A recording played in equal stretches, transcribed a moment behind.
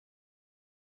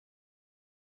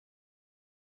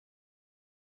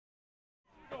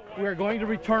we are going to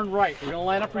return right. We're going to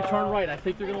line up, return right. I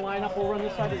think they're going to line up over on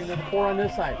this side. They're going to have 4 on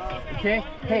this side. Okay?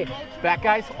 Hey, back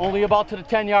guys, only about to the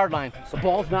 10-yard line. The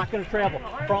ball's not going to travel.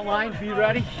 Front line, be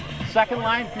ready. Second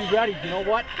line, be ready. You know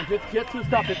what? If it gets too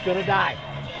stuff, it's going to die.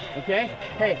 Okay?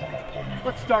 Hey,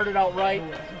 let's start it out right.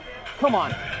 Come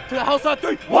on. To the house on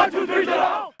 3. 1, 2, 3, to the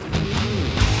house!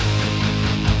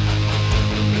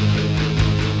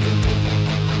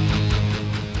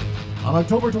 On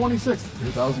October 26,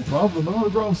 2012, the Monona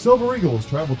Grove Silver Eagles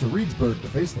traveled to Reedsburg to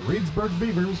face the Reedsburg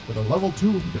Beavers for the Level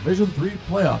 2 Division III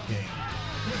playoff game.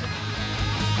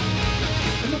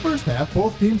 In the first half,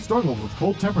 both teams struggled with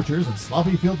cold temperatures and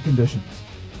sloppy field conditions.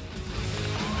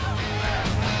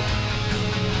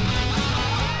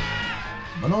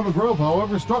 Monona Grove,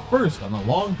 however, struck first on a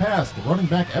long pass to running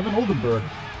back Evan Oldenburg.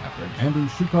 After an Andrew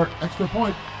Schukart extra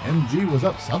point, MG was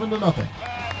up 7-0.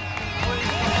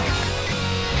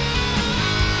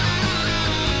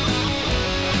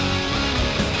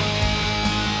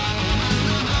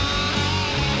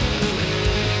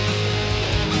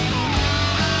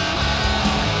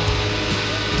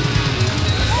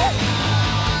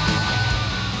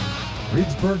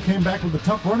 Reedsburg came back with a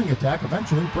tough running attack,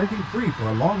 eventually breaking free for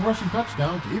a long rushing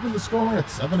touchdown to even the score at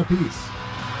 7 apiece.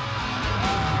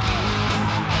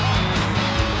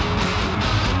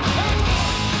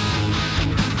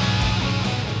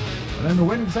 But in the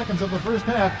waning seconds of the first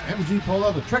half, MG pulled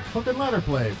out a trick hook and ladder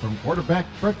play from quarterback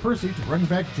Brett Percy to running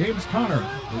back James Connor,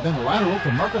 who then lateral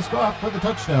to Marcus Goff for the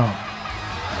touchdown.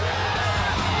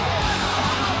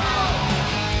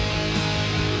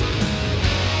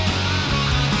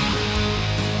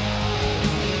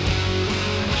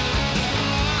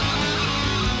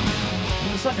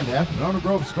 Second half, Monona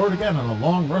Grove scored again on a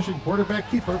long rushing quarterback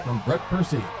keeper from Brett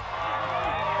Percy.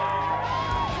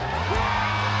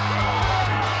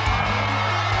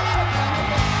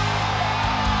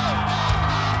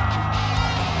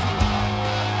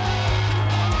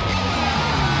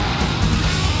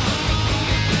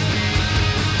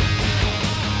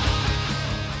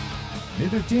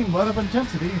 Neither team let up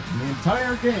intensity, and the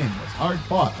entire game was hard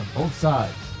fought on both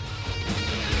sides.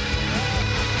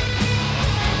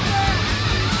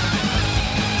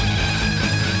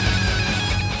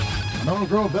 Monona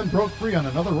Grove then broke free on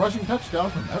another rushing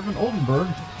touchdown from Evan Oldenburg,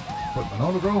 put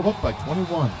Monona Grove up by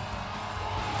 21.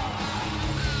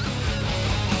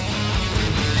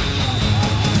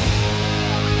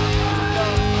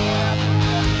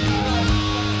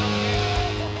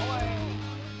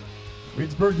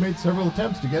 Reedsburg made several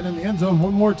attempts to get in the end zone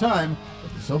one more time,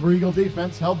 but the Silver Eagle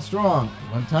defense held strong.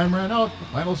 When time ran out, the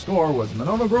final score was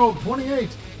Monona Grove 28,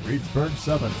 Reedsburg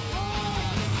 7.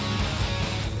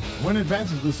 The win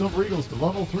advances the Silver Eagles to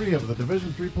Level 3 of the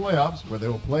Division III playoffs, where they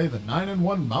will play the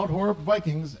 9-1 Mount Horeb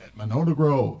Vikings at Monona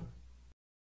Grove.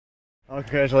 Well,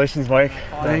 congratulations, Mike.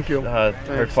 Thank you.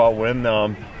 Hard-fought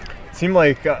win. Seemed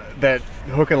like that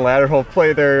hook and ladder hole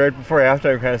play there right before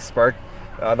halftime kind of sparked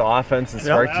the offense and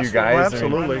sparked you guys.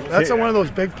 Absolutely. That's one of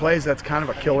those big plays that's kind of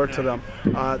a killer to them.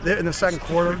 In the second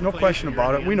quarter, no question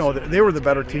about it. We know that they were the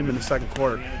better team in the second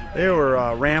quarter. They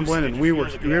were rambling, and we were,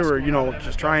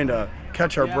 just trying to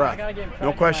catch our breath.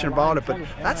 No question about it. But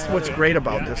that's what's great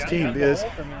about this team is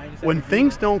when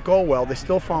things don't go well, they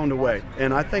still found a way.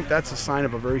 And I think that's a sign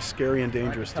of a very scary and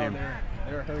dangerous team.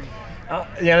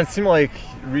 Yeah, it seemed like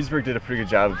Reedsburg did a pretty good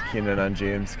job of keying in on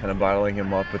James, kind of bottling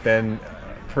him up. But then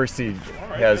Percy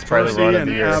has probably the run of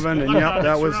the year. Evan, and yeah,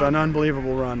 that was an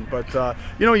unbelievable run. But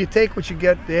you take what you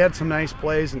get. They had some nice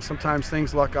plays, and sometimes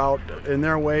things luck out in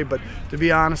their way. But to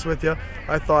be honest with you,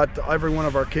 I thought every one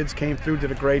of our kids came through,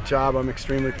 did a great job. I'm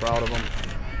extremely proud of them.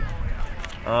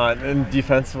 And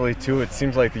defensively too, it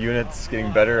seems like the unit's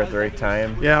getting better at the right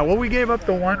time. Yeah, well, we gave up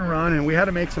the one run, and we had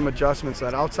to make some adjustments.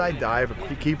 That outside dive,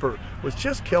 a keeper was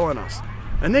just killing us.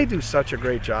 And they do such a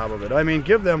great job of it. I mean,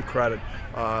 give them credit.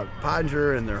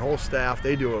 Podger and their whole staff,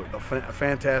 they do a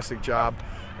fantastic job.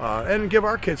 And give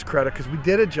our kids credit because we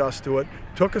did adjust to it.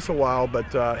 Took us a while,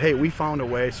 but hey, we found a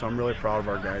way, so I'm really proud of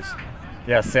our guys.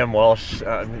 Yeah, Sam Welsh,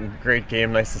 great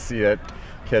game. Nice to see that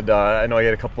kid. I know he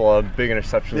had a couple of big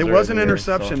interceptions. It was an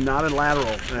interception, not a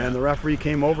lateral. And the referee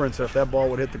came over and said if that ball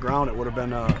would hit the ground, it would have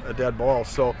been a dead ball.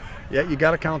 So, yeah, you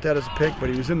got to count that as a pick, but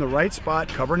he was in the right spot,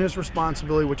 covering his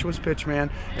responsibility, which was pitch man,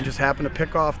 and just happened to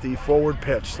pick off the forward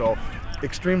pitch. So,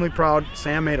 extremely proud.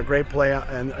 Sam made a great play,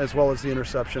 and as well as the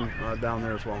interception down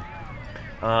there as well.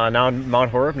 Now Mount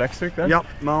Horeb next week then? Yep,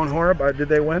 Mount Horeb. Did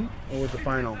they win? What was the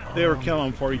final? They were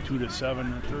killing 42-7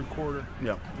 in the third quarter.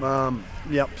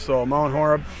 Yep. So Mount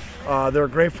Horeb, they're a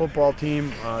great football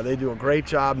team. They do a great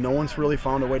job. No one's really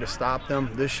found a way to stop them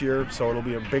this year, so it'll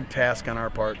be a big task on our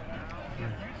part.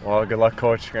 Well, good luck,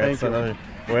 Coach. Thank you. Another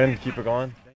win. Keep it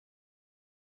going.